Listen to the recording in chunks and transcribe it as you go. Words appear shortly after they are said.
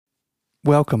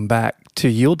Welcome back to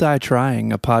You'll Die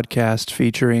Trying, a podcast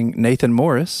featuring Nathan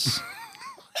Morris.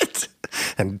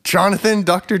 And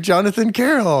Dr. Jonathan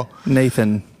Carroll.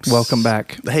 Nathan, welcome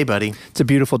back. Hey, buddy. It's a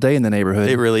beautiful day in the neighborhood.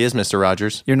 It really is, Mr.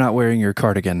 Rogers. You're not wearing your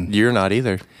cardigan. You're not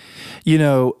either. You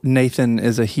know, Nathan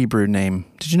is a Hebrew name.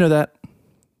 Did you know that?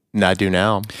 I do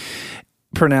now.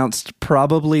 Pronounced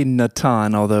probably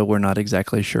Natan, although we're not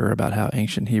exactly sure about how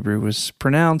ancient Hebrew was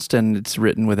pronounced, and it's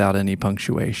written without any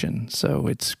punctuation, so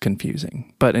it's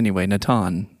confusing. But anyway,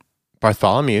 Natan.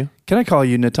 Bartholomew. Can I call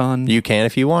you Natan? You can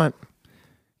if you want.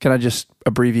 Can I just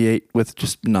abbreviate with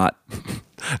just not?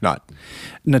 Not.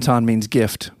 Natan means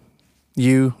gift.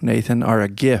 You, Nathan, are a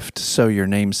gift, so your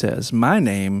name says. My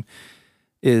name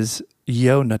is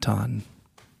Yonatan.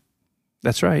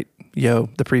 That's right. Yo,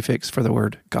 the prefix for the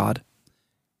word God.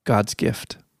 God's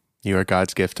gift. You are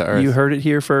God's gift to earth. You heard it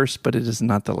here first, but it is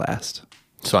not the last.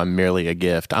 So I'm merely a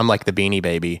gift. I'm like the Beanie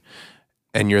Baby,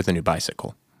 and you're the new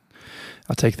bicycle.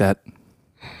 I'll take that.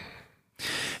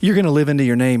 You're going to live into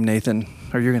your name, Nathan,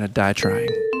 or you're going to die trying.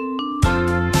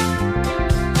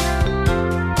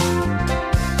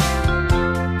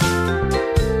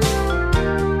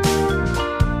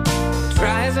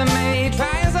 Try as I may,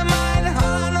 try as I might,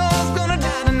 all I know is gonna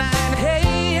die tonight.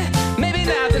 Hey, maybe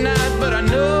not tonight, but I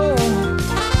know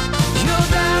you'll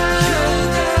die,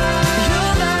 you'll die,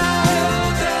 you'll die,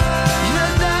 you'll die,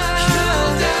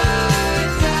 you'll die,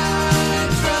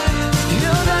 you'll die,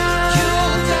 you'll die,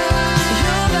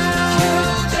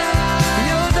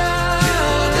 you'll die,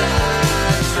 you'll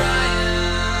die trying.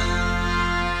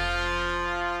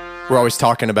 We're always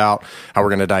talking about how we're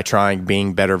going to die trying,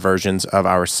 being better versions of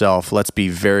ourselves. Let's be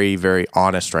very, very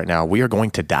honest right now. We are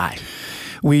going to die.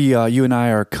 You and I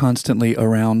are constantly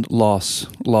around loss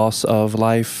of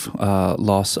life,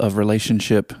 loss of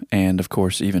relationship, and of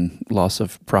course, even loss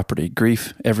of property,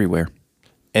 grief everywhere.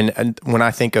 And when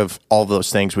I think of all those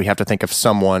things, we have to think of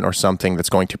someone or something that's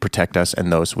going to protect us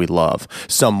and those we love.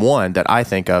 Someone that I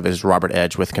think of is Robert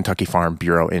Edge with Kentucky Farm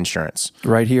Bureau Insurance.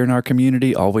 Right here in our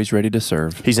community, always ready to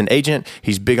serve. He's an agent,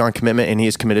 he's big on commitment, and he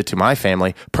is committed to my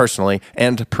family personally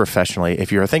and professionally.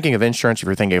 If you're thinking of insurance, if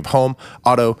you're thinking of home,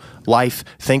 auto, life,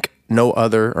 think no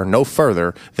other or no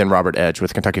further than Robert Edge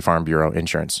with Kentucky Farm Bureau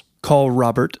Insurance. Call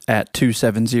Robert at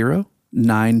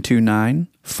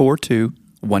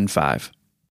 270-929-4215.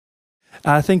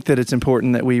 I think that it's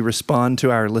important that we respond to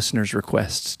our listeners'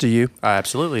 requests. Do you? I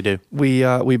absolutely do. We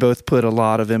both put a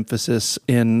lot of emphasis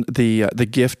in the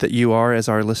gift that you are as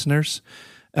our listeners,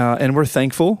 and we're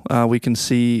thankful. We can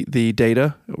see the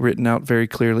data written out very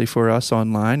clearly for us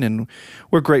online, and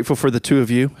we're grateful for the two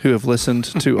of you who have listened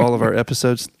to all of our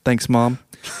episodes. Thanks, Mom.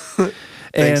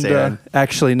 Thanks, Aaron.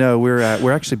 Actually, no,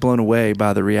 we're actually blown away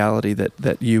by the reality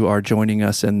that you are joining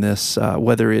us in this,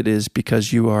 whether it is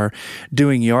because you are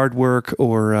doing yard work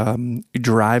or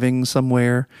driving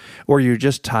somewhere, or you're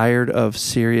just tired of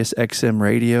Sirius XM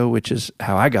radio, which is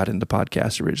how I got into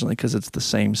podcasts originally, because it's the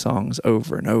same songs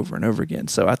over and over and over again.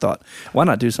 So I thought, why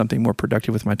not do something more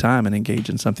productive with my time and engage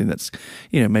in something that's,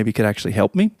 maybe could actually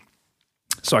help me?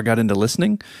 So I got into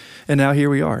listening, and now here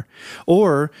we are.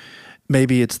 Or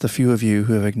maybe it's the few of you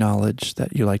who have acknowledged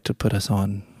that you like to put us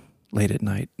on late at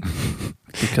night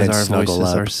because our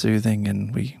voices are soothing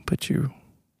and we put you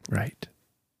right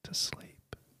to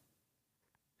sleep.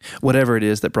 Whatever it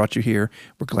is that brought you here,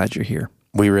 we're glad you're here.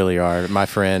 We really are. My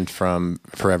friend from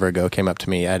forever ago came up to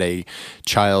me at a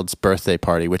child's birthday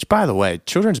party, which, by the way,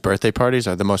 children's birthday parties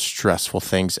are the most stressful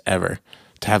things ever.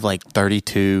 To have like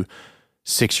 32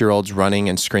 6-year-olds running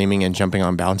and screaming and jumping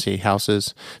on bouncy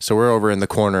houses. So we're over in the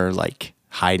corner, like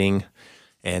hiding.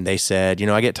 And they said,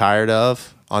 I get tired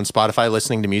of on Spotify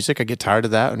listening to music. I get tired of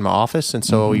that in my office. And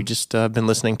so we just been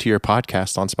listening to your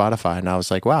podcast on Spotify. And I was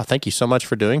like, wow, thank you so much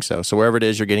for doing so. So wherever it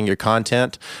is you're getting your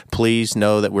content, please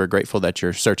know that we're grateful that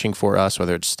you're searching for us,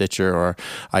 whether it's Stitcher or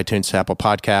iTunes, Apple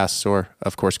Podcasts, or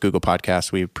of course, Google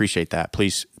Podcasts. We appreciate that.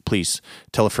 Please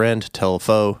tell a friend, tell a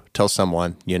foe, tell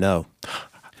someone you know.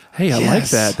 Hey, I like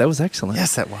that. That was excellent.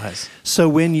 Yes, that was. So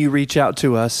when you reach out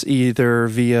to us, either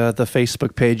via the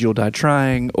Facebook page, You'll Die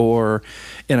Trying, or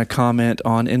in a comment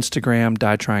on Instagram,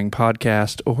 Die Trying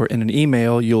Podcast, or in an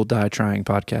email, You'll Die Trying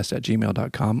Podcast at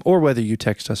gmail.com, or whether you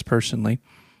text us personally.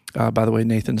 By the way,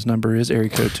 Nathan's number is area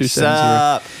code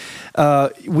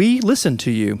 270. We listen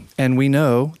to you, and we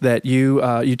know that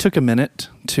you took a minute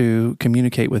to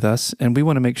communicate with us, and we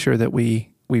want to make sure that we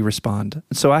respond.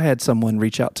 So I had someone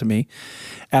reach out to me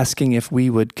asking if we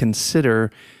would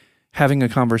consider having a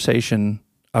conversation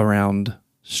around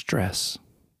stress.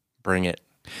 Bring it.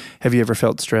 Have you ever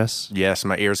felt stress? Yes,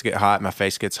 my ears get hot, my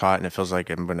face gets hot, and it feels like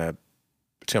it's gonna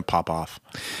pop off.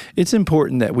 It's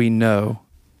important that we know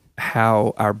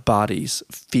how our bodies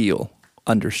feel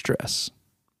under stress.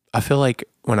 I feel like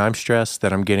when I'm stressed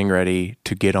that I'm getting ready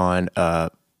to get on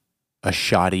a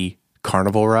shoddy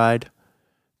carnival ride.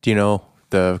 Do you know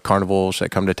the carnivals that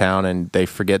come to town and they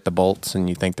forget the bolts and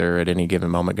you think they're at any given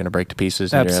moment going to break to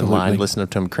pieces and Absolutely. you're in line listening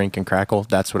to them crink and crackle?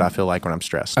 That's what I feel like when I'm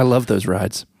stressed. I love those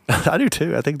rides. I do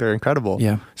too. I think they're incredible.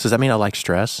 Yeah. So does that mean I like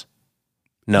stress?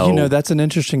 No. You know, that's an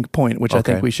interesting point, which I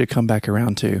Okay. think we should come back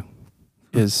around to,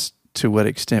 is to what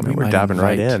extent we We're might diving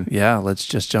right invite- in. Yeah, let's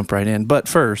just jump right in. But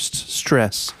first,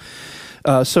 stress.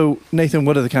 So, Nathan,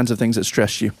 what are the kinds of things that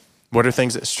stress you? What are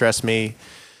things that stress me?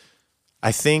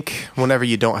 I think whenever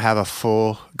you don't have a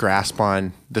full grasp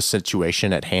on the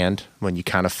situation at hand, when you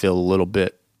kind of feel a little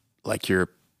bit like you're,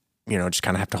 just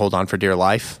kind of have to hold on for dear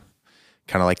life,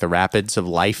 kind of like the rapids of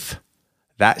life,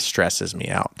 that stresses me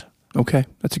out. Okay,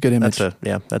 that's a good image.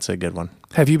 That's a good one.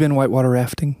 Have you been whitewater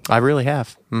rafting? I really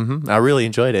have. I really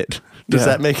enjoyed it. Does Yeah.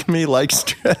 that make me like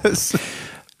stress?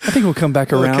 I think we'll come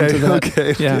back around to that.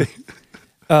 Okay. Yeah.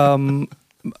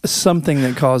 Something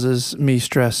that causes me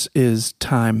stress is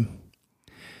time.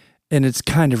 And it's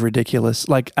kind of ridiculous.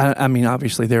 Like, I mean,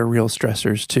 obviously there are real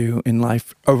stressors too in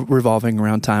life revolving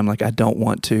around time. Like, I don't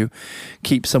want to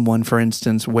keep someone, for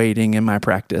instance, waiting in my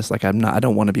practice. Like, I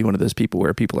don't want to be one of those people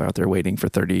where people are out there waiting for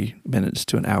 30 minutes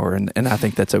to an hour. And I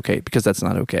think that's okay, because that's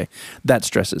not okay. That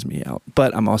stresses me out.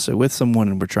 But I'm also with someone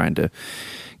and we're trying to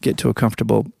get to a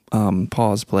comfortable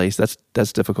pause place.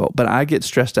 That's difficult. But I get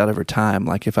stressed out over time.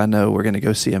 Like, if I know we're going to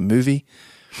go see a movie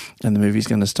and the movie's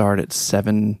going to start at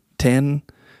 7:10,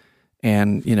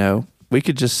 and, we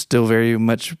could just still very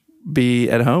much be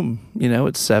at home,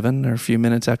 at 7 or a few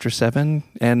minutes after 7.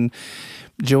 And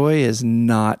Joy is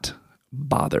not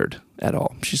bothered at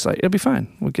all. She's like, it'll be fine.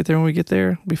 We'll get there when we get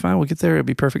there. It'll be fine. We'll get there. It'll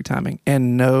be perfect timing.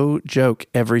 And no joke,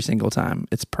 every single time,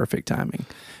 it's perfect timing.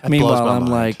 That Meanwhile, blows my I'm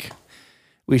mind. like,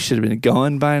 we should have been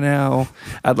gone by now.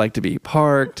 I'd like to be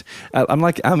parked. I'm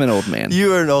an old man.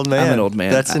 You are an old man. I'm an old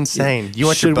man. That's insane. You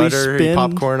want your Should we butter, your spend-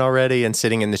 popcorn already, and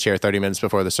sitting in the chair 30 minutes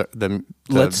before the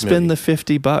Let's spend movie.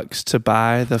 the $50 to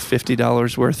buy the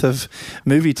 $50 worth of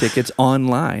movie tickets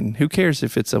online. Who cares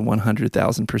if it's a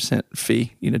 100,000%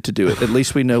 fee, to do it? At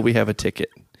least we know we have a ticket,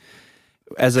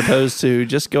 as opposed to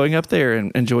just going up there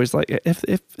and Joy's like, if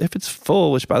it's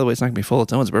full, which by the way, it's not gonna be full at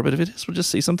Owensboro, but if it is, we'll just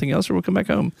see something else or we'll come back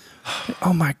home.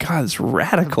 Oh my God, it's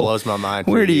radical. blows my mind.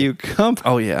 Where for do you come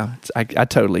from? Oh yeah, I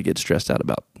totally get stressed out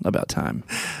about time.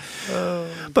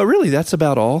 But really, that's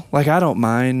about all. Like, I don't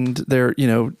mind there.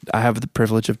 I have the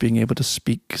privilege of being able to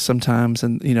speak sometimes,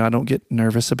 and I don't get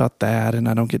nervous about that, and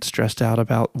I don't get stressed out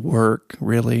about work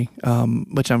really,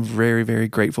 which I'm very, very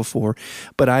grateful for.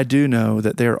 But I do know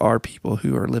that there are people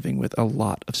who are living with a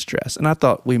lot of stress, and I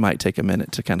thought we might take a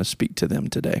minute to kind of speak to them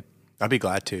today. I'd be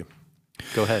glad to.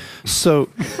 Go ahead. So,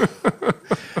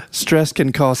 stress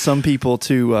can cause some people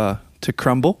to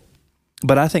crumble,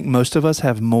 but I think most of us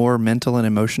have more mental and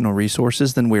emotional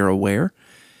resources than we're aware.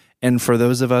 And for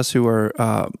those of us who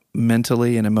are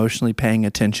mentally and emotionally paying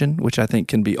attention, which I think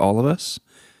can be all of us,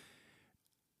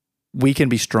 we can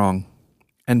be strong.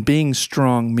 And being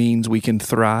strong means we can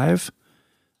thrive,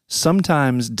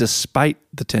 sometimes despite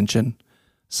the tension,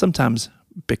 sometimes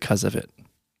because of it.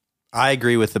 I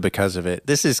agree with the because of it.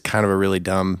 This is kind of a really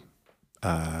dumb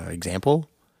example,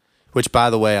 which, by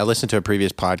the way, I listened to a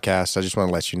previous podcast. I just want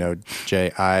to let you know,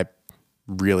 Jay, I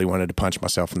really wanted to punch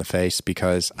myself in the face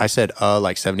because I said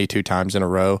like 72 times in a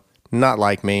row, not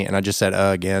like me, and I just said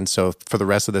again. So for the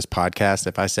rest of this podcast,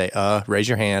 if I say raise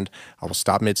your hand, I will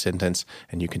stop mid-sentence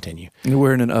and you continue.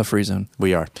 We're in an free zone.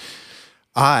 We are.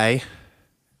 I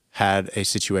had a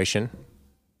situation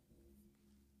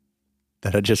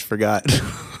that I just forgot.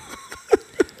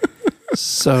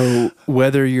 So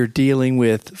whether you're dealing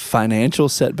with financial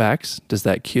setbacks, does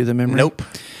that cue the memory? Nope.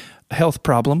 Health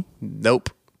problem, Nope.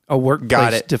 a workplace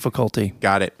Got it. difficulty.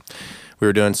 Got it. We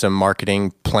were doing some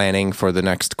marketing planning for the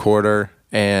next quarter,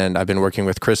 and I've been working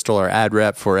with Crystal, our ad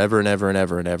rep, forever and ever and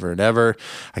ever and ever and ever.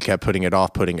 I kept putting it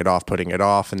off,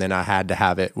 and then I had to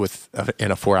have it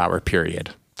in a 4-hour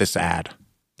period, this ad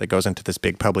that goes into this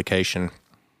big publication.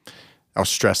 I was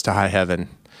stressed to high heaven,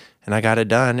 and I got it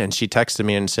done, and she texted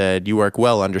me and said, "You work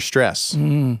well under stress."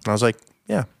 And I was like,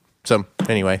 yeah. So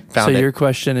anyway, So found it. your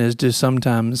question is, do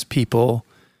sometimes people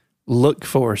look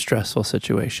for stressful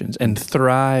situations and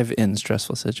thrive in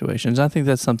stressful situations? I think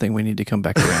that's something we need to come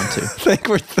back around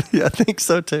to. I think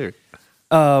so too.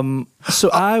 So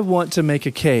I want to make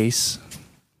a case.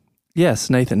 Yes,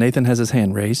 Nathan. Nathan has his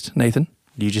hand raised. Nathan,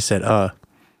 You just said,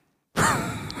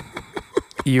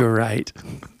 you're right.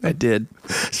 I did.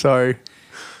 sorry.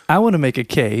 I want to make a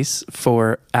case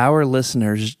for our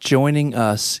listeners joining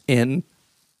us in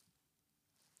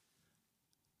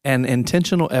an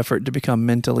intentional effort to become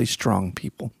mentally strong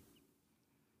people.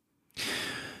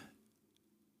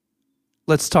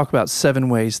 Let's talk about 7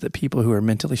 ways that people who are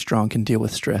mentally strong can deal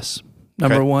with stress.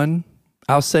 Number 1,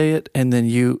 I'll say it and then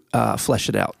you flesh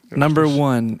it out. Number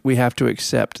 1, we have to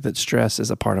accept that stress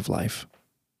is a part of life.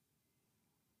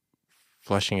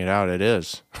 Fleshing it out, it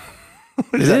is.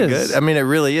 It that is. good? I mean, it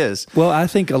really is. Well, I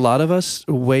think a lot of us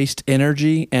waste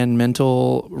energy and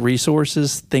mental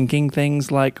resources thinking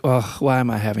things like, oh, why am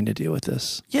I having to deal with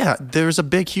this? Yeah, there was a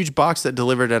big, huge box that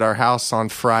delivered at our house on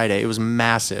Friday. It was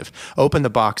massive. Opened the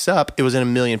box up. It was in a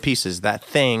million pieces. That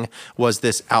thing was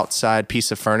this outside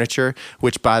piece of furniture,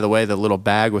 which, by the way, the little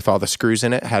bag with all the screws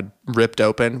in it had ripped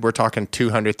open. We're talking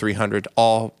 200, 300,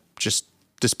 all just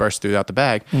dispersed throughout the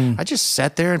bag. I just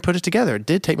sat there and put it together. It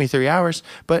did take me 3 hours,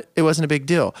 but it wasn't a big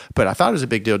deal. But I thought it was a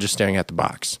big deal just staring at the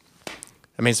box.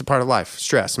 I mean, it's a part of life.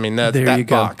 Stress. I mean, that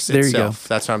box itself,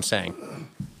 that's what I'm saying.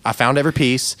 I found every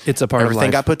piece. It's a part of life.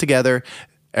 Everything got put together.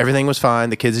 Everything was fine.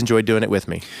 The kids enjoyed doing it with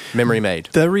me. Memory made.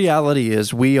 The reality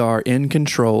is we are in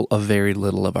control of very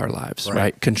little of our lives,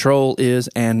 right? Control is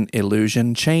an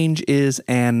illusion. Change is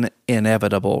an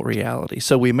inevitable reality.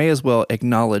 So we may as well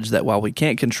acknowledge that while we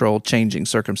can't control changing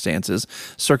circumstances,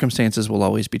 circumstances will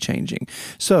always be changing.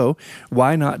 So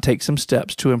why not take some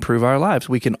steps to improve our lives?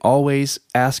 We can always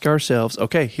ask ourselves,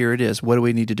 okay, here it is. What do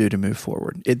we need to do to move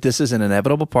forward? This is an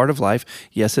inevitable part of life.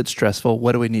 Yes, it's stressful.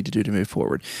 What do we need to do to move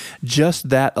forward? Just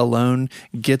that alone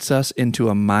gets us into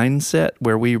a mindset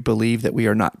where we believe that we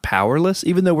are not powerless.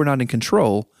 Even though we're not in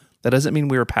control, that doesn't mean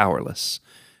we are powerless.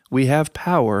 We have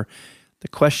power. The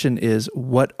question is,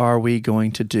 what are we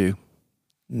going to do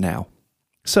now?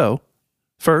 So,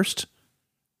 first,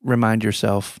 remind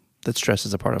yourself that stress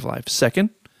is a part of life. Second,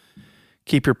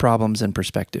 keep your problems in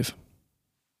perspective.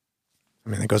 I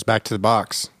mean, it goes back to the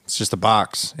box. It's just a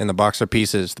box. In the box are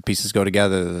pieces. The pieces go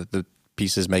together. The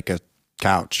pieces make a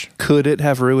couch. Could it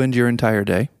have ruined your entire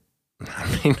day?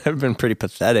 I mean, I've been pretty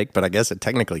pathetic, but I guess it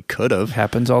technically could have.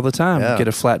 Happens all the time. Yeah. Get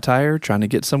a flat tire, trying to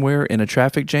get somewhere in a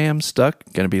traffic jam, stuck,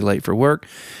 going to be late for work.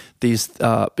 These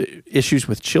issues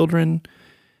with children,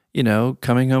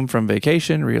 coming home from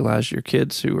vacation, realize your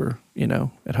kids who are,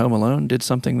 at home alone did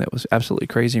something that was absolutely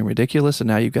crazy and ridiculous, and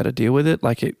now you've got to deal with it.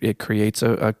 Like it creates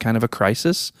a kind of a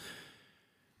crisis.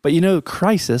 But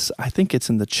crisis, I think it's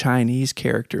in the Chinese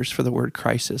characters for the word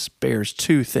crisis, bears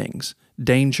 2 things,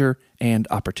 danger and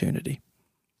opportunity.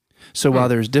 So while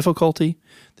there's difficulty,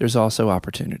 there's also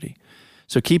opportunity.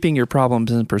 So keeping your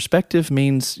problems in perspective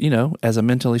means, as a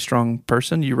mentally strong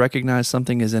person, you recognize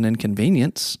something is an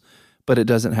inconvenience, but it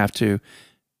doesn't have to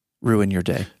ruin your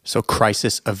day. So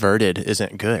crisis averted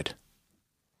isn't good.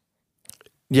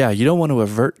 Yeah, you don't want to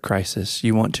avert crisis.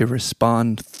 You want to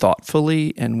respond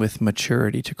thoughtfully and with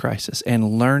maturity to crisis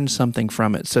and learn something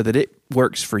from it so that it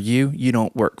works for you. You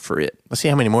don't work for it. Let's see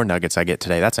how many more nuggets I get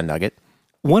today. That's a nugget.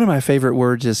 One of my favorite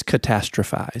words is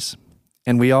catastrophize.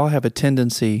 And we all have a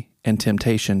tendency and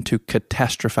temptation to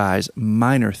catastrophize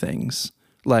minor things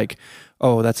like,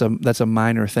 oh, that's a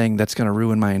minor thing that's going to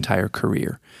ruin my entire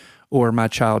career. Or my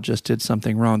child just did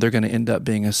something wrong. They're going to end up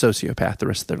being a sociopath the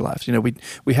rest of their lives.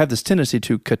 We have this tendency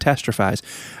to catastrophize.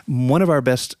 One of our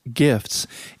best gifts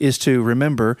is to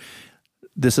remember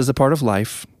this is a part of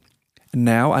life.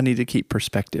 Now I need to keep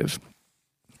perspective.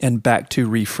 And back to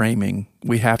reframing.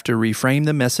 We have to reframe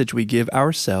the message we give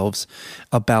ourselves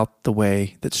about the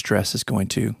way that stress is going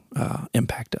to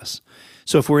impact us.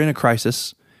 So if we're in a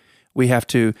crisis, we have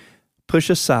to push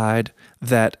aside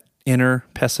that inner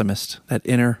pessimist, that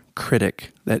inner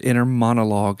critic, that inner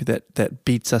monologue that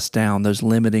beats us down, those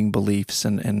limiting beliefs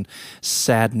and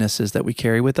sadnesses that we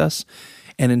carry with us,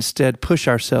 and instead push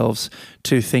ourselves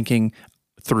to thinking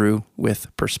through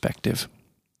with perspective.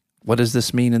 What does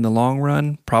this mean in the long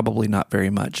run? Probably not very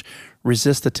much.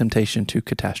 Resist the temptation to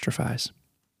catastrophize.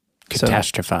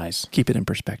 Catastrophize. So, keep it in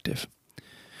perspective.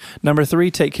 Number 3,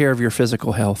 take care of your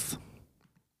physical health.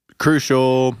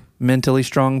 Crucial. Mentally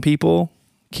strong people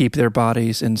keep their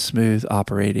bodies in smooth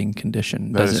operating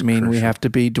condition. Doesn't mean we have to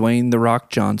be Dwayne "The Rock"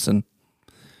 Johnson,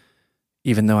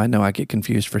 even though I know I get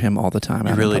confused for him all the time.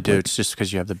 You really do. It's just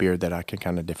because you have the beard that I can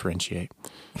kind of differentiate.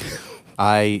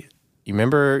 You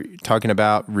remember talking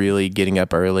about really getting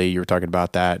up early? You were talking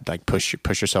about that, like push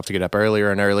yourself to get up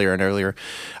earlier and earlier and earlier.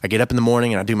 I get up in the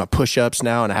morning and I do my push-ups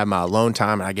now, and I have my alone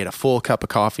time, and I get a full cup of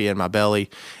coffee in my belly,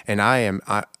 and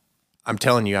I'm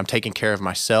telling you, I'm taking care of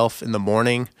myself in the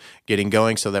morning, getting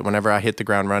going so that whenever I hit the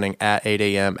ground running at 8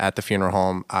 a.m. at the funeral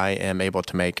home, I am able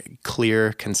to make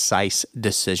clear, concise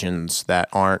decisions that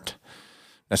aren't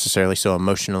necessarily so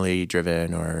emotionally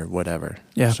driven or whatever.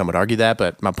 Yeah. Some would argue that,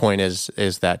 but my point is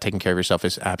that taking care of yourself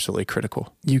is absolutely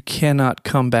critical. You cannot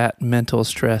combat mental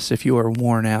stress if you are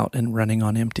worn out and running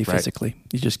on empty Right. physically.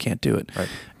 You just can't do it. Right.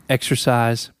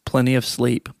 Exercise, plenty of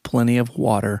sleep, plenty of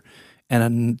water, and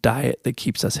a diet that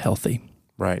keeps us healthy.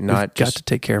 Right. We've Not got just to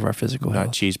take care of our physical not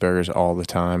health. cheeseburgers all the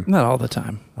time. Not all the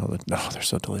time. Oh, they're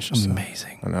so delicious.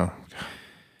 Amazing. I know.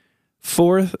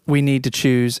 Fourth, we need to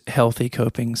choose healthy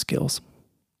coping skills.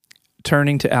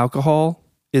 Turning to alcohol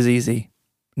is easy,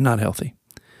 not healthy.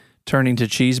 Turning to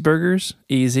cheeseburgers,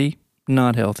 easy,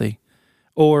 not healthy.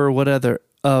 Or whatever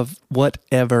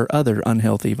other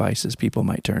unhealthy vices people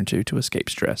might turn to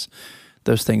escape stress.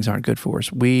 Those things aren't good for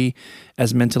us. We,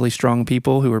 as mentally strong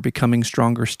people who are becoming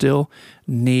stronger still,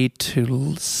 need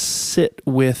to sit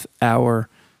with our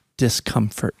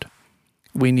discomfort.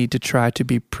 We need to try to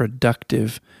be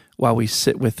productive while we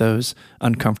sit with those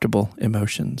uncomfortable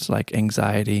emotions like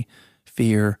anxiety,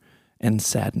 fear, and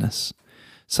sadness.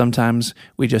 Sometimes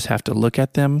we just have to look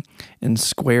at them and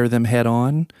square them head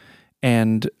on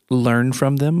and learn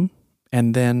from them,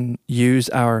 and then use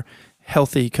our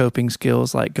healthy coping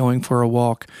skills like going for a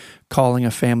walk, calling a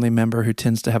family member who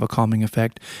tends to have a calming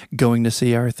effect, going to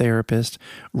see our therapist,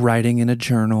 writing in a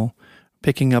journal,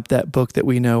 picking up that book that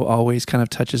we know always kind of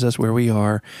touches us where we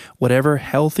are. Whatever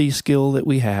healthy skill that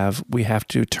we have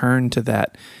to turn to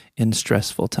that in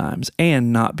stressful times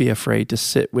and not be afraid to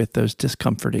sit with those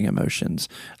discomforting emotions,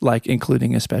 like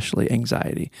including especially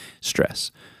anxiety,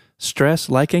 stress. Stress,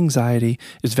 like anxiety,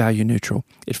 is value neutral.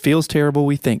 It feels terrible,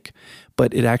 we think,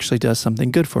 but it actually does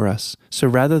something good for us. So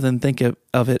rather than think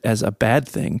of it as a bad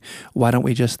thing, why don't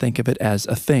we just think of it as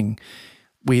a thing?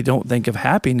 We don't think of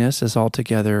happiness as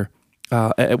altogether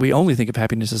we only think of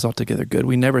happiness as altogether good.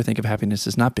 We never think of happiness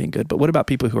as not being good. But what about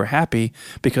people who are happy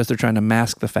because they're trying to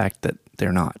mask the fact that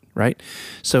they're not, right?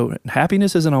 So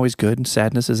happiness isn't always good and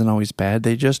sadness isn't always bad.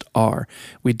 They just are.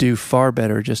 We do far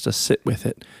better just to sit with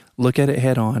it, look at it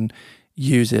head on,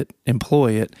 use it,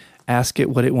 employ it, ask it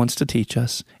what it wants to teach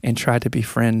us, and try to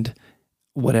befriend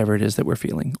whatever it is that we're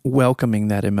feeling, welcoming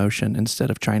that emotion instead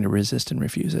of trying to resist and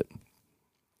refuse it.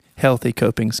 Healthy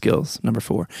coping skills, number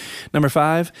 4. Number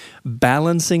 5,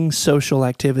 balancing social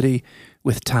activity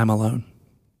with time alone.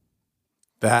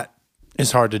 That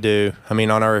is hard to do. I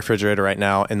mean, on our refrigerator right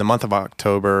now, in the month of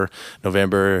October,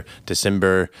 November,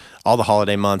 December, all the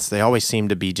holiday months, they always seem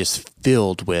to be just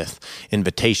filled with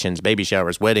invitations, baby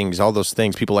showers, weddings, all those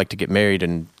things. People like to get married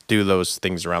and do those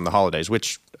things around the holidays,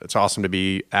 which it's awesome to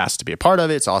be asked to be a part of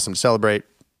it. It's awesome to celebrate.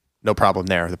 No problem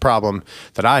there. The problem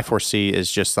that I foresee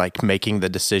is just like making the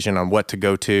decision on what to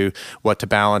go to, what to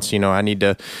balance. You know, I need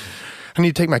to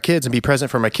take my kids and be present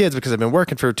for my kids because I've been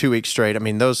working for 2 weeks straight. I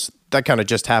mean, that kind of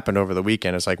just happened over the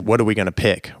weekend. It's like, what are we going to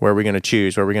pick? Where are we going to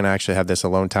choose? Where are we going to actually have this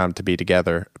alone time to be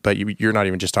together? But you're not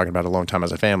even just talking about alone time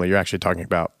as a family. You're actually talking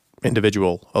about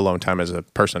individual alone time as a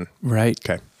person. Right.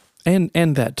 Okay.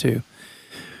 And that too.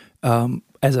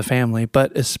 As a family,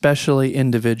 but especially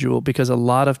individual, because a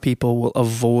lot of people will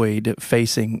avoid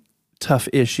facing tough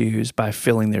issues by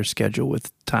filling their schedule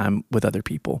with time with other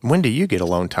people. When do you get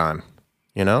alone time?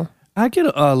 You know? I get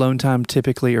alone time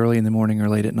typically early in the morning or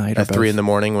late at night. At 3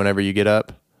 a.m, whenever you get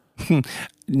up?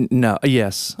 No,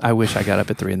 yes. I wish I got up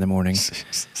at 3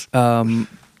 a.m.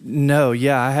 No,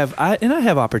 yeah, I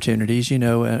have opportunities, you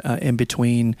know, in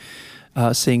between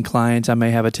seeing clients. I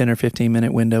may have a 10 or 15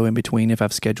 minute window in between if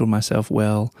I've scheduled myself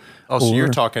well. Oh, so or you're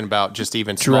talking about just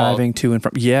even driving to and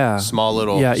from. Yeah. Small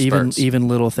little spurts. spurts. even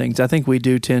little things. I think we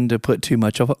do tend to put too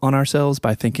much on ourselves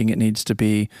by thinking it needs to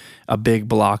be a big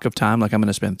block of time. Like I'm going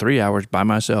to spend 3 hours by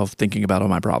myself thinking about all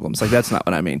my problems. Like that's not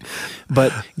what I mean.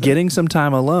 But getting some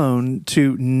time alone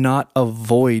to not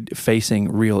avoid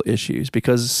facing real issues,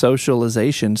 because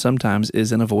socialization sometimes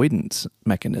is an avoidance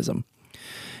mechanism.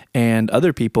 And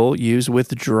other people use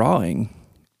withdrawing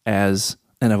as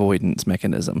an avoidance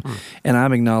mechanism. And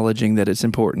I'm acknowledging that it's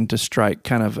important to strike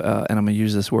kind of, and I'm going to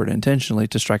use this word intentionally,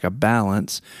 to strike a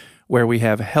balance where we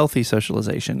have healthy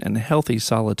socialization and healthy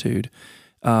solitude,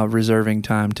 reserving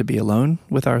time to be alone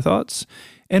with our thoughts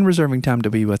and reserving time to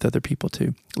be with other people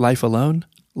too. Life alone,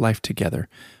 life together,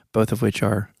 both of which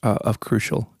are of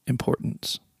crucial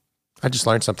importance. I just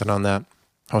learned something on that.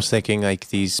 I was thinking like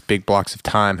these big blocks of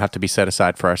time have to be set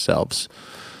aside for ourselves.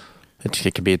 It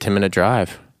could be a 10-minute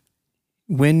drive.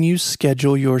 When you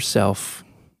schedule yourself,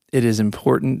 it is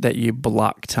important that you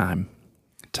block time.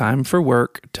 Time for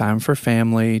work, time for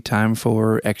family, time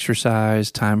for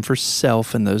exercise, time for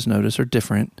self, and those notice are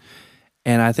different.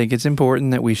 And I think it's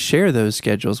important that we share those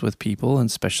schedules with people, and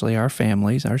especially our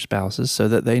families, our spouses, so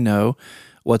that they know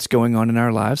what's going on in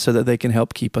our lives so that they can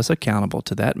help keep us accountable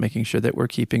to that, making sure that we're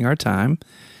keeping our time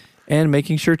and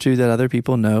making sure too that other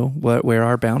people know where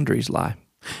our boundaries lie.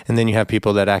 And then you have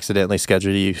people that accidentally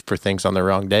schedule you for things on the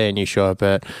wrong day, and you show up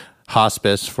at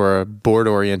hospice for a board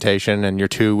orientation and you're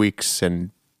 2 weeks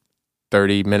and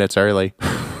 30 minutes early.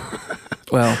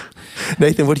 Well,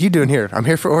 Nathan, what are you doing here? I'm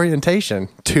here for orientation.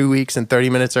 2 weeks and 30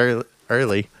 minutes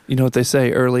early. you know what they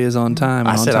say, early is on time.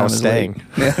 I And on said time I was is late.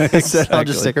 staying. I said I'll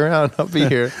just stick around. I'll be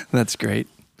here. That's great.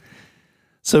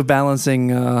 So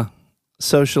balancing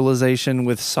socialization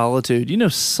with solitude. You know,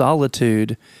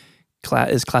 solitude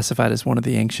is classified as one of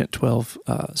the ancient 12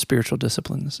 spiritual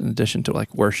disciplines, in addition to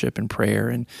like worship and prayer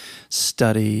and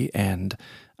study and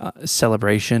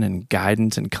celebration and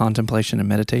guidance and contemplation and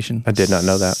meditation. I did not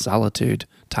know that. Solitude,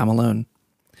 time alone.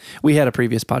 We had a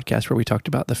previous podcast where we talked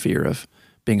about the fear of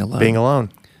being alone. Being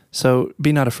alone. So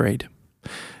be not afraid.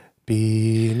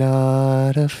 Be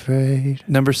not afraid.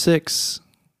 Number 6,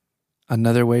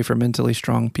 another way for mentally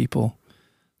strong people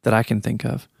that I can think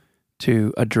of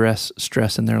to address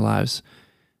stress in their lives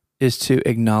is to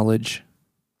acknowledge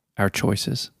our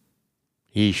choices.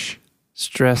 Yeesh.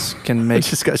 Stress can I make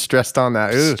just got stressed on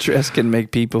that. Ooh. stress can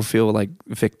make people feel like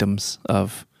victims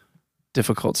of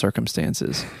difficult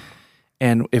circumstances.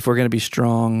 And if we're going to be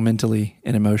strong mentally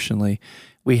and emotionally,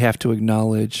 we have to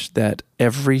acknowledge that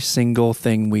every single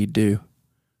thing we do,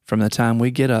 from the time we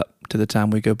get up to the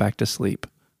time we go back to sleep,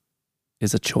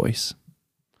 is a choice.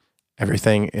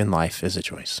 Everything in life is a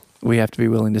choice. We have to be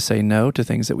willing to say no to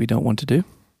things that we don't want to do.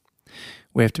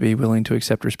 We have to be willing to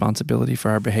accept responsibility for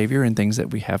our behavior and things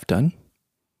that we have done.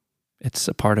 It's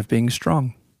a part of being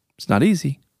strong. It's not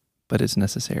easy, but it's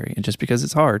necessary. And just because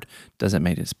it's hard doesn't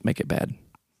make it bad.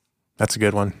 That's a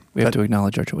good one. We have to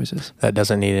acknowledge our choices. That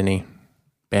doesn't need any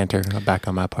banter back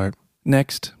on my part.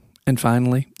 Next, and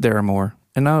finally, there are more.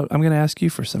 And now I'm going to ask you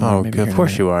for some more. Oh, maybe of here in a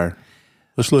course minute. you are.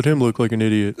 Let's let him look like an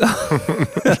idiot.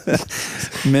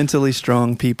 Mentally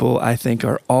strong people, I think,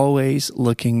 are always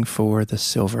looking for the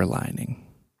silver lining.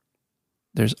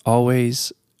 There's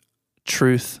always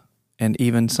truth and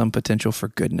even some potential for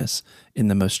goodness in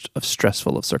the most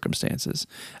stressful of circumstances.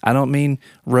 I don't mean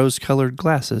rose-colored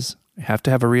glasses. You have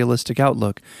to have a realistic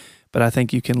outlook, but I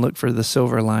think you can look for the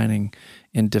silver lining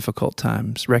in difficult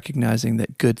times, recognizing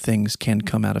that good things can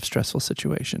come out of stressful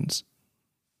situations.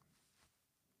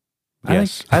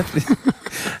 Yes. I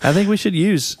think we should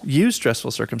use stressful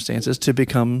circumstances to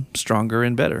become stronger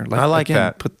and better. I like again,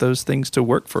 that. Put those things to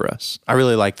work for us. I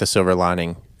really like the silver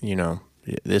lining. You know,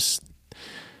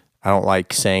 I don't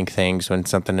like saying things when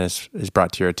something is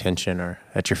brought to your attention or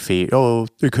at your feet. Oh,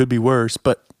 it could be worse,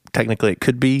 but technically it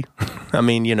could be. I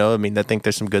think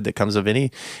there's some good that comes of any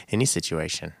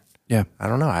situation. Yeah. I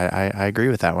don't know. I agree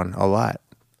with that one a lot.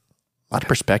 A lot of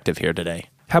perspective here today.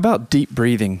 How about deep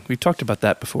breathing? We've talked about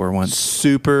that before once.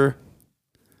 Super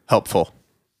helpful.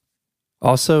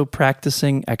 Also,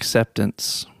 practicing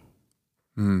acceptance.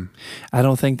 I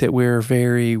don't think that we're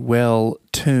very well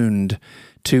tuned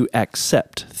to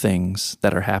accept things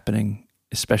that are happening,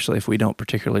 especially if we don't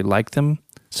particularly like them.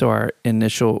 So our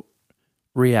initial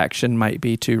reaction might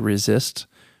be to resist,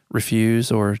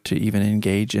 refuse, or to even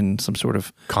engage in some sort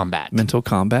of Combat. mental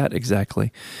combat.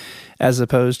 Exactly. As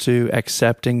opposed to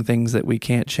accepting things that we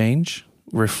can't change,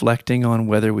 reflecting on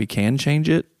whether we can change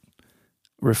it,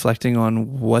 reflecting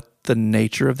on what the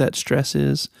nature of that stress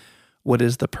is, what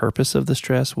is the purpose of the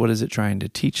stress, what is it trying to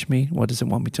teach me, what does it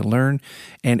want me to learn,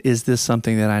 and is this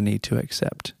something that I need to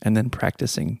accept? And then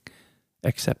practicing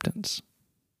acceptance.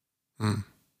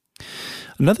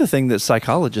 Another thing that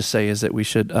psychologists say is that we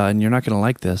should, and you're not going to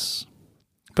like this,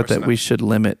 but that we should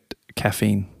limit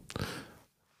caffeine.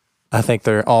 I think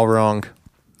they're all wrong.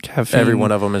 Caffeine Every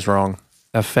one of them is wrong.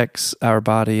 affects our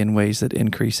body in ways that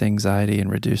increase anxiety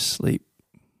and reduce sleep.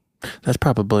 That's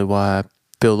probably why I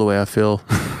feel the way I feel.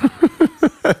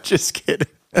 Just kidding.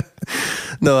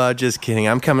 No, I'm just kidding.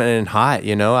 I'm coming in hot,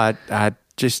 you know. I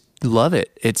just love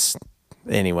it.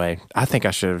 Anyway, I think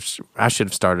I should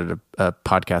have started a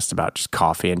podcast about just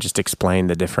coffee and just explain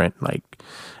the different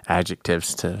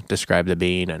adjectives to describe the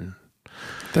bean, and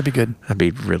That'd be good. that'd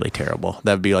be really terrible.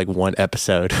 That'd be like one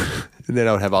episode. And then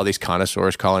I would have all these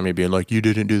connoisseurs calling me being like, "You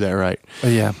didn't do that right." Oh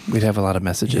yeah, we'd have a lot of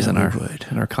messages Yeah, in we our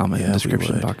would. comment and Yeah, we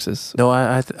description would. boxes. No,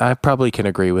 I probably can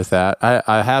agree with that.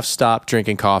 I have stopped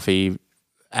drinking coffee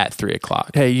at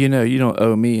 3:00. Hey, you don't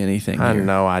owe me anything I here.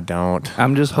 know I don't.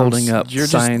 I'm just holding up you're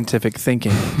just- scientific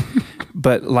thinking.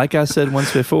 But like I said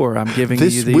once before, I'm giving you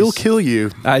This these will kill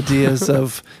you. ideas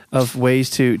of ways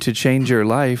to change your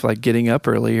life, like getting up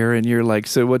earlier. And you're like,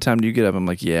 so what time do you get up? I'm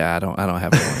like, yeah, I don't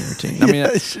have a morning routine. I mean, Yeah,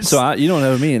 it's just- you don't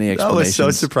owe me any That explanations. was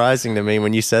so surprising to me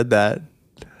when you said that.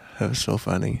 That was so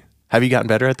funny. Have you gotten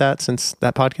better at that since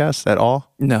that podcast at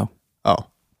all? No. Oh,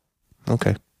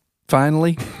 okay.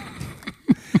 Finally,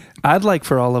 I'd like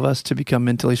for all of us to become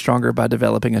mentally stronger by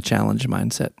developing a challenge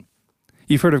mindset.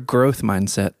 You've heard of growth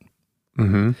mindset,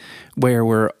 where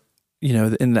we're,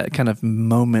 in that kind of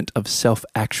moment of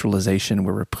self-actualization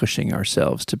where we're pushing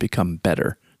ourselves to become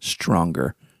better,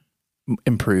 stronger,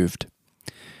 improved.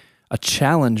 A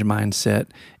challenge mindset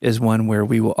is one where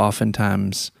we will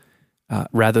oftentimes,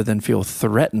 rather than feel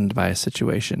threatened by a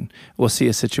situation, we'll see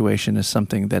a situation as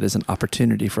something that is an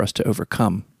opportunity for us to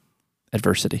overcome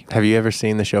adversity. Have you ever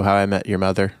seen the show How I Met Your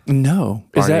Mother? No.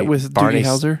 Is that with Doogie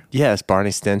Howser? Yes,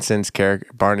 Barney Stinson's character.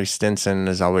 Barney Stinson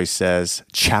always says,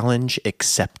 challenge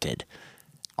accepted.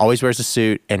 Always wears a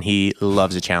suit, and he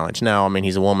loves a challenge. Now, I mean,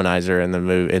 he's a womanizer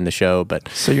in the show, but...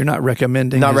 So you're not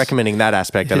recommending... Not recommending that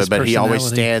aspect of it, but he always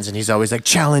personality. stands, and he's always like,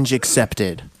 challenge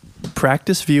accepted.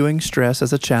 Practice viewing stress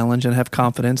as a challenge and have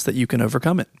confidence that you can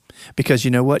overcome it. Because you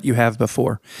know what? You have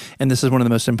before. And this is one of the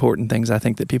most important things I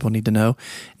think that people need to know.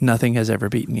 Nothing has ever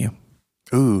beaten you.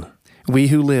 Ooh. We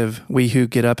who live, we who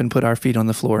get up and put our feet on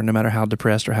the floor, no matter how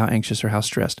depressed or how anxious or how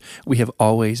stressed, we have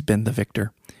always been the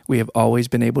victor. We have always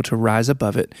been able to rise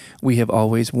above it. We have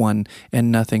always won,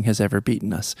 and nothing has ever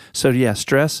beaten us. So yeah,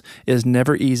 stress is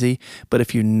never easy, but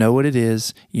if you know what it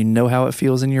is, you know how it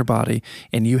feels in your body,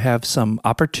 and you have some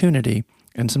opportunity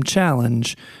and some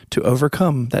challenge to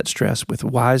overcome that stress with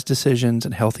wise decisions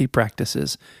and healthy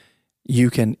practices, you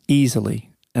can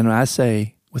easily, and I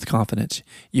say with confidence,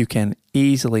 you can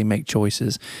easily make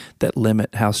choices that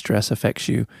limit how stress affects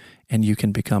you, and you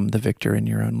can become the victor in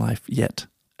your own life yet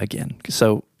again.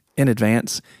 So in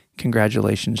advance,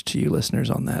 congratulations to you listeners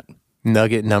on that.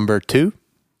 Nugget number 2.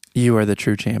 You are the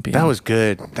true champion. That was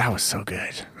good. That was so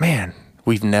good. Man,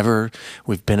 we've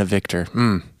been a victor.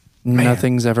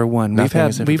 Nothing's ever won.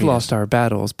 Nothing We've lost our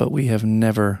battles, but we have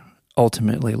never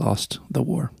ultimately lost the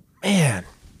war. Man,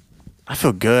 I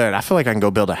feel good. I feel like I can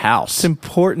go build a house. It's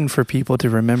important for people to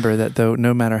remember that though,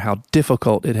 no matter how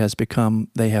difficult it has become,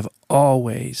 they have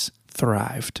always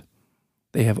thrived.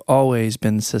 They have always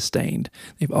been sustained.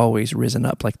 They've always risen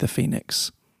up like the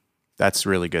phoenix. That's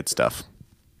really good stuff.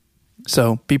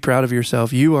 So be proud of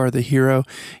yourself. You are the hero.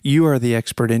 You are the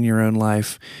expert in your own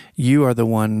life. You are the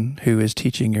one who is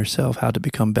teaching yourself how to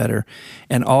become better.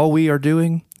 And all we are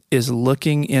doing is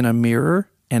looking in a mirror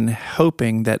and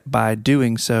hoping that by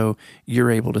doing so,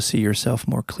 you're able to see yourself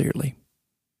more clearly.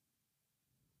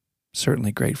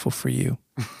 Certainly grateful for you,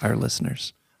 our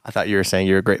listeners. I thought you were saying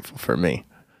you were grateful for me.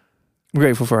 I'm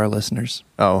grateful for our listeners.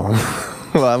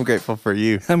 Oh, well, I'm grateful for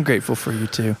you. I'm grateful for you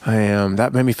too. I am.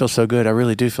 That made me feel so good. I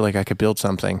really do feel like I could build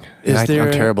something. I'm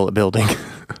terrible at building.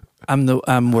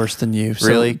 I'm worse than you. So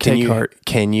really? Take heart.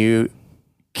 Can you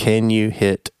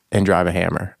hit and drive a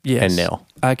hammer and nail?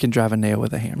 I can drive a nail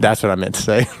with a hammer. That's what I meant to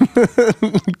say.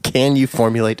 Can you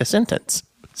formulate a sentence?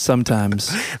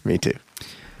 Sometimes. Me too.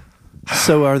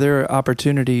 So are there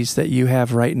opportunities that you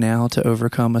have right now to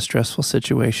overcome a stressful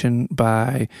situation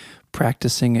by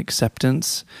practicing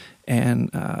acceptance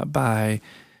and by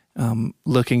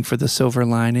looking for the silver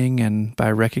lining and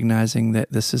by recognizing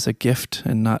that this is a gift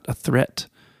and not a threat,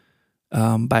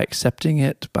 by accepting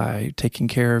it, by taking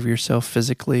care of yourself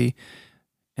physically,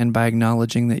 and by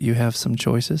acknowledging that you have some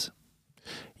choices?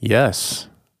 Yes.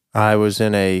 I was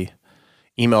in a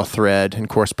email thread in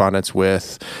correspondence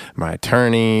with my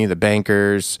attorney, the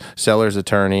bankers, sellers'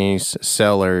 attorneys,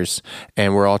 sellers,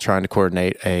 and we're all trying to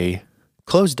coordinate a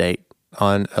close date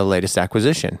on a latest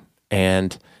acquisition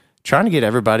and trying to get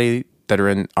everybody that are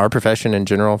in our profession in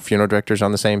general, funeral directors,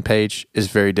 on the same page is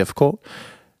very difficult.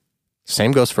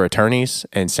 Same goes for attorneys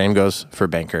and same goes for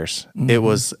bankers. Mm-hmm. It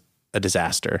was a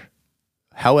disaster.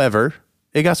 However,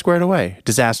 it got squared away.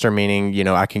 Disaster meaning,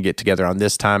 I can get together on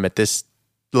this time at this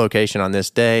location on this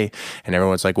day, and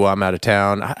everyone's like, well, I'm out of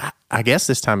town. I guess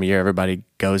this time of year everybody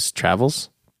travels.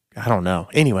 I don't know.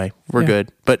 Anyway, we're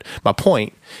good. But my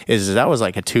point is that was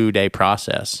like a 2-day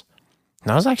process.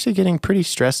 And I was actually getting pretty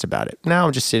stressed about it. Now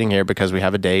I'm just sitting here because we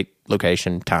have a date,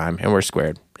 location, time, and we're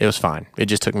squared. It was fine. It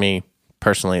just took me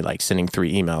personally like sending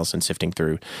 3 emails and sifting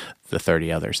through the 30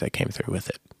 others that came through with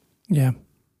it. Yeah.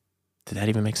 Did that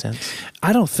even make sense?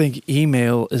 I don't think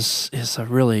email is a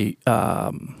really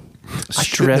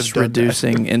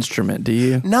stress-reducing instrument, do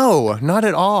you? No, not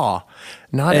at all.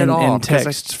 Not at all. And 'cause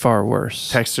texts far worse.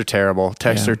 Texts are terrible.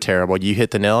 Texts Yeah. are terrible. You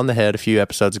hit the nail on the head a few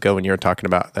episodes ago when you were talking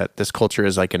about that this culture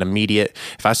is like an immediate,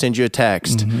 if I send you a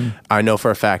text, Mm-hmm. I know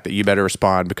for a fact that you better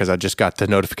respond because I just got the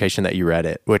notification that you read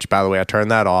it, which by the way, I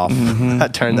turned that off. I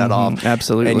turned that off. Mm-hmm.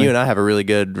 Absolutely. And you and I have a really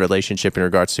good relationship in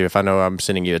regards to if I know I'm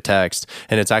sending you a text,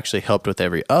 and it's actually helped with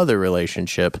every other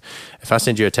relationship. If I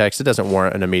send you a text, it doesn't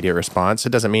warrant an immediate response.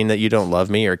 It doesn't mean that you don't love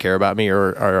me or care about me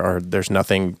or there's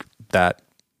nothing that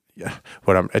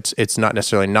it's not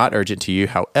necessarily not urgent to you.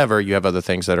 However, you have other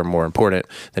things that are more important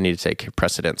that need to take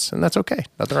precedence, and that's okay.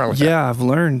 Nothing wrong with that. Yeah, I've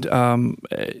learned,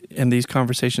 and these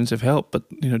conversations have helped. But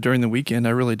during the weekend,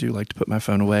 I really do like to put my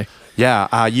phone away.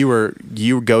 Yeah,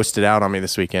 you ghosted out on me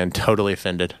this weekend. Totally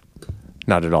offended.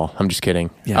 Not at all. I'm just kidding.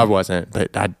 Yeah. I wasn't,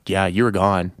 but you were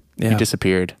gone. Yeah. You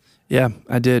disappeared. Yeah,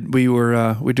 I did. We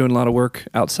were doing a lot of work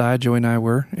outside. Joey and I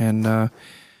were, and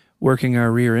working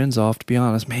our rear ends off. To be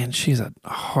honest, man, she's a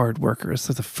hard worker. That's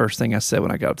the first thing I said when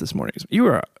I got up this morning. You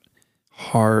are a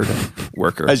hard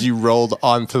worker. As you rolled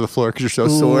onto the floor because you're so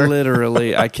sore.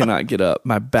 Literally, I cannot get up.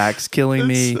 My back's killing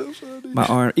me. My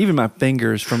arm, even my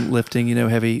fingers from lifting,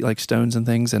 heavy like stones and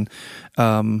things. And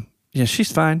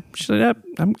she's fine. She's like, yep,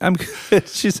 I'm good.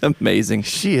 She's amazing.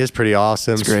 She is pretty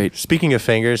awesome. It's great. Speaking of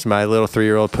fingers, my little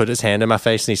 3-year-old put his hand in my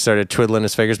face and he started twiddling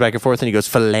his fingers back and forth and he goes,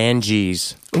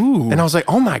 phalanges. Ooh, And I was like,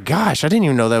 oh my gosh, I didn't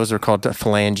even know that was called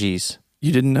phalanges.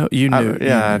 you didn't know? You knew?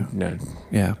 No,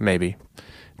 Yeah, maybe.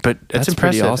 But it's That's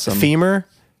pretty impressive. awesome. Femur,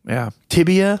 yeah.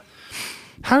 tibia.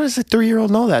 How does a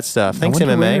 3-year-old know that stuff? Thanks, I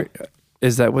wonder MMA. where-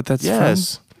 is that what that's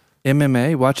Yes. from?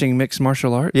 MMA, watching mixed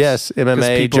martial arts? Yes, 'Cause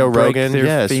MMA, people Joe break Rogan. their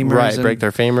Yes, femurs right. and Break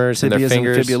their femurs and their tibias and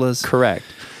fingers. fibulas. Correct.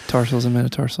 Tarsals and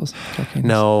metatarsals. Calcaneus.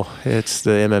 No, it's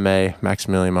the MMA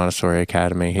Maximilian Montessori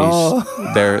Academy. Oh.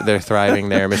 They're thriving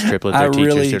there. Miss Triplett, I their teachers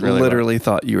really, did really well. literally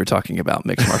thought you were talking about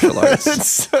mixed martial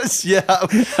arts. Yeah,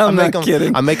 I'm not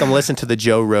kidding. I make them listen to the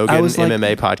Joe Rogan I was like,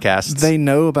 MMA podcasts. They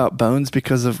know about bones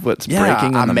because of what's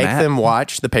breaking on I the make mat. them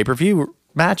watch the pay-per-view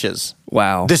matches.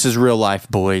 Wow, This is real life,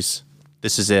 boys.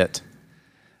 This is it.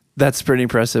 that's pretty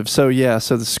impressive. So yeah,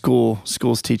 so the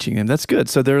school's teaching them. That's good.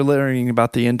 So they're learning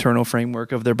about the internal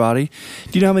framework of their body.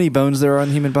 Do you know how many bones there are in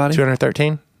the human body?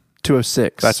 213.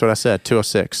 206. That's what I said.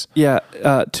 206. Yeah,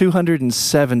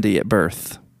 270 at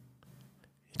birth.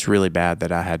 It's really bad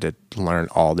that I had to learn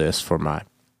all this for my.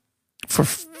 For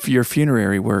your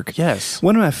funerary work. Yes.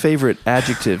 One of my favorite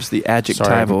adjectives, the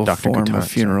adjectival Dr. form Guitant. of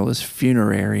funeral, is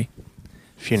funerary.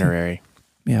 Funerary.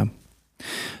 Yeah.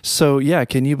 So, yeah,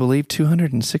 can you believe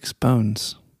 206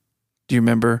 bones? Do you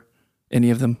remember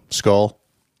any of them? Skull.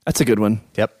 That's a good one.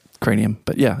 Yep. Cranium.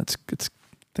 But yeah, I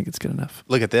think it's good enough.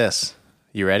 Look at this.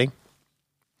 You ready?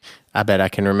 I bet I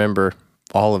can remember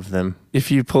all of them.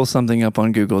 If you pull something up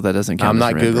on Google, that doesn't count. I'm as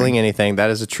not remembering. Googling anything. That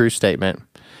is a true statement.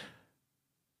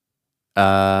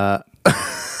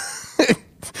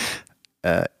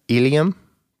 Ilium,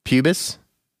 pubis.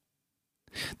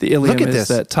 The ilium Look at is this.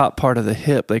 that top part of the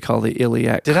hip they call the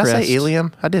iliac Did crest. I say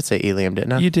ilium? I did say ilium,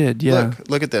 didn't I? You did, yeah.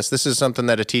 Look at this. This is something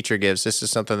that a teacher gives. This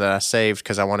is something that I saved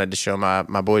because I wanted to show my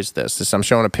boys this. I'm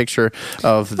showing a picture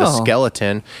of the Oh.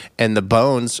 skeleton, and the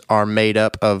bones are made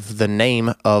up of the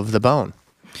name of the bone.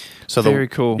 So Very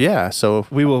cool. Yeah. So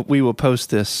We will post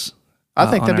this. I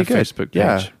think on that'd be our good. Facebook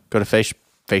Yeah. page. Go to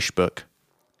Facebook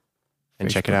and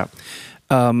check it out.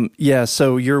 Yeah,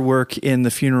 so your work in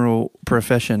the funeral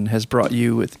profession has brought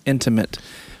you with intimate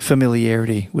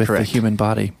familiarity with Correct. the human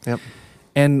body. Yep.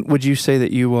 And would you say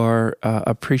that you are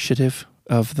appreciative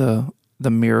of the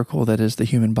miracle that is the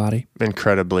human body?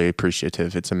 Incredibly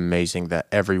appreciative. It's amazing that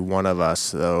every one of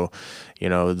us, though,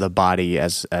 the body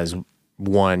as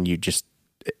one,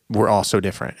 we're all so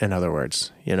different. In other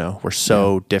words, we're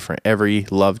so different. Every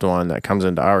loved one that comes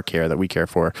into our care that we care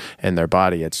for and their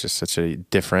body, it's just such a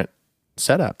different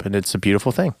setup, and it's a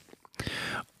beautiful thing.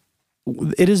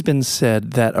 It has been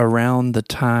said that around the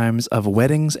times of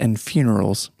weddings and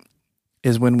funerals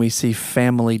is when we see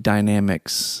family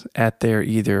dynamics at their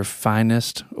either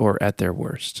finest or at their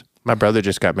worst. My brother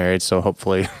just got married, so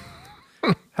hopefully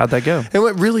How'd that go? it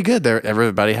went really good.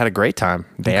 Everybody had a great time.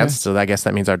 Danced, so I guess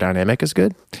that means our dynamic is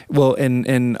good. Well,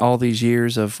 in all these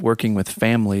years of working with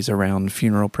families around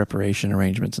funeral preparation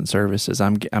arrangements and services,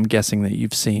 I'm guessing that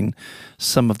you've seen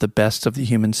some of the best of the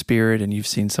human spirit and you've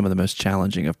seen some of the most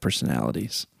challenging of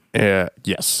personalities.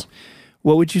 Yes.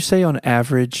 What would you say on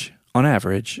average,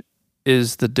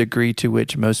 is the degree to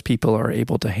which most people are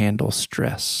able to handle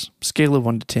stress? Scale of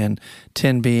 1 to 10,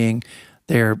 10 being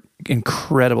they're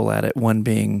incredible at it, 1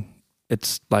 being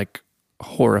it's like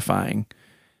horrifying.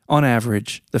 On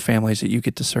average, the families that you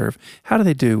get to serve, how do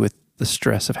they do with the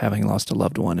stress of having lost a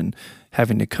loved one and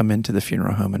having to come into the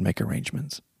funeral home and make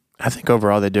arrangements? I think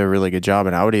overall they do a really good job,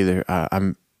 and I would either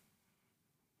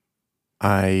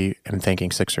I am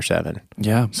thinking 6 or 7.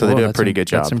 Yeah. So they do a pretty good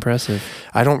job. That's impressive.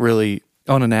 I don't really.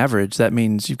 On an average, that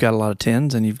means you've got a lot of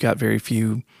 10s and you've got very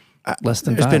few less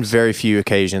than 5s. There's been very few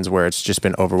occasions where it's just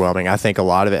been overwhelming. I think a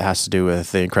lot of it has to do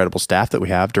with the incredible staff that we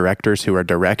have, directors who are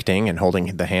directing and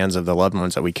holding the hands of the loved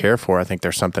ones that we care for. I think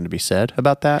there's something to be said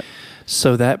about that.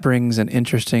 So that brings an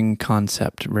interesting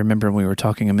concept. Remember we were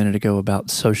talking a minute ago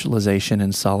about socialization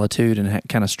and solitude and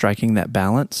kind of striking that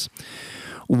balance?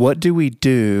 What do we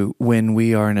do when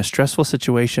we are in a stressful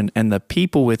situation and the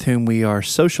people with whom we are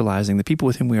socializing, the people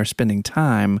with whom we are spending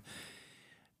time,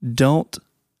 don't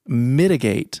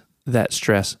mitigate that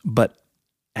stress, but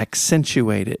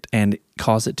accentuate it and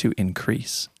cause it to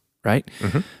increase, right?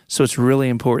 Mm-hmm. So it's really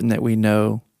important that we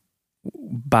know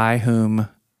by whom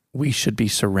we should be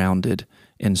surrounded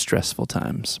in stressful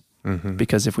times. Mm-hmm.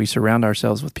 Because if we surround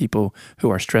ourselves with people who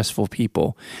are stressful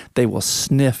people, they will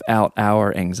sniff out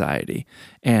our anxiety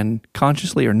and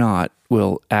consciously or not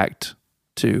will act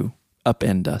to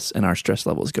upend us and our stress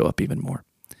levels go up even more.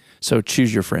 So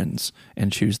choose your friends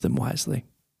and choose them wisely.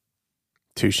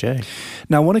 Touche.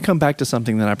 Now I want to come back to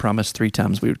something that I promised 3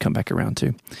 times we would come back around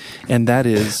to. And that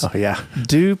is,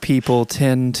 do people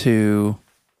tend to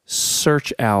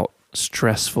search out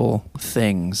stressful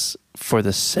things for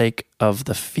the sake of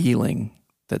the feeling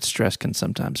that stress can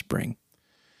sometimes bring?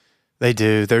 They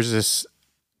do. There's this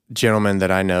gentleman that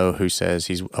I know who says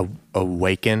he's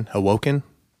awakened. Help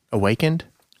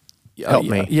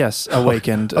me. Yes,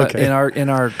 awakened. Okay. In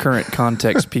our current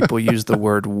context, people use the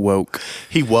word woke.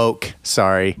 He woke,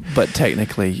 sorry. But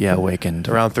technically, awakened.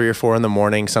 Around 3 or 4 in the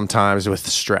morning sometimes with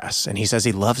stress. And he says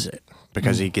he loves it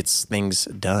because he gets things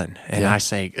done. And I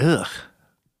say, ugh.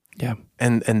 Yeah.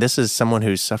 And this is someone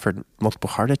who's suffered multiple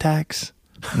heart attacks.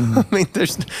 I mean,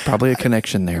 there's probably a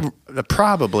connection there.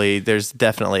 There's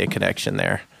definitely a connection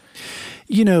there.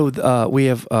 You know, we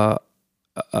have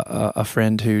a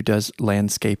friend who does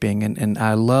landscaping, and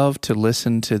I love to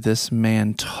listen to this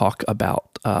man talk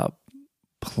about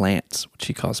plants, which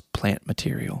he calls plant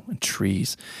material and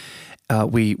trees.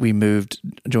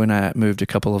 Joy and I moved a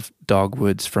couple of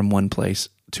dogwoods from one place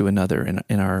to another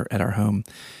at our home.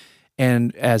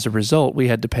 And as a result, we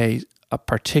had to pay a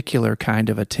particular kind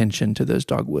of attention to those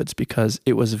dogwoods because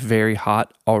it was very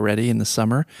hot already in the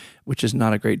summer, which is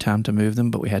not a great time to move them,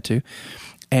 but we had to.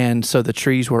 And so the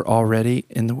trees were already,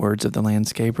 in the words of the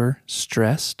landscaper,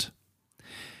 stressed.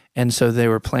 And so they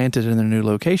were planted in their new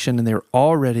location and they were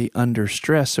already under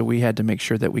stress. So we had to make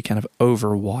sure that we kind of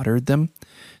overwatered them.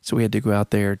 So we had to go out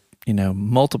there,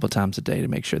 multiple times a day to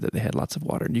make sure that they had lots of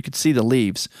water. And you could see the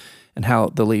leaves and how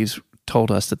the leaves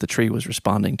told us that the tree was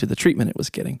responding to the treatment it was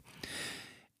getting.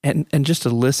 And just to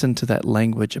listen to that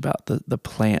language about the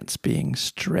plants being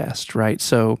stressed, right?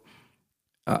 So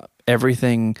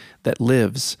everything that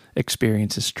lives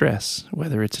experiences stress,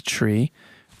 whether it's a tree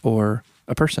or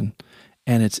a person.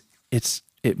 And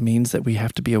it means that we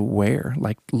have to be aware,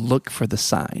 like look for the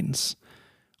signs.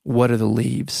 What are the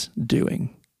leaves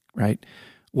doing, right?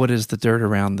 What is the dirt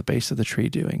around the base of the tree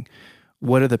doing?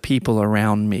 What are the people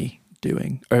around me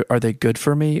doing? Are they good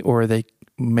for me, or are they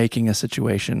making a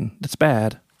situation that's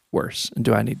bad worse? And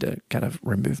do I need to kind of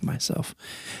remove myself?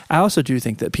 I also do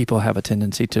think that people have a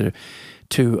tendency to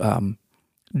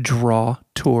draw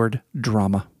toward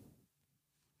drama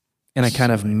in a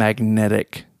kind of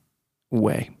magnetic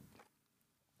way.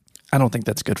 I don't think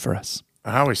that's good for us.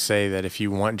 I always say that if you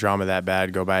want drama that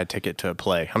bad, go buy a ticket to a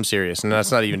play. I'm serious. And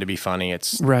that's not even to be funny.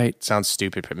 It's right. It sounds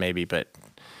stupid, but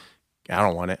I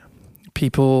don't want it.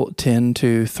 People tend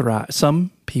to thrive.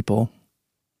 Some people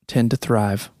tend to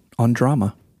thrive on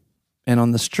drama and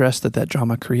on the stress that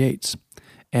drama creates.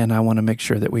 And I want to make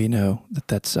sure that we know that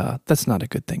that's not a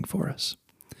good thing for us.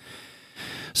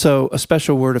 So a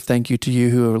special word of thank you to you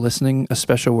who are listening, a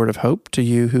special word of hope to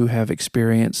you who have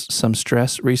experienced some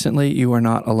stress recently. You are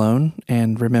not alone.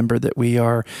 And remember that we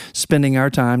are spending our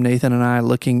time, Nathan and I,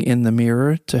 looking in the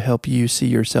mirror to help you see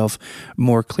yourself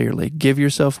more clearly. Give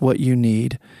yourself what you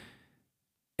need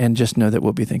and just know that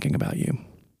we'll be thinking about you.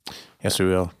 Yes, we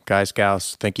will. Guys,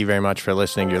 gals, thank you very much for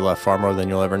listening. You're loved far more than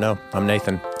you'll ever know. I'm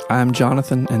Nathan. I'm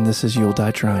Jonathan, and this is You'll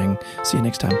Die Trying. See you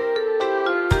next time.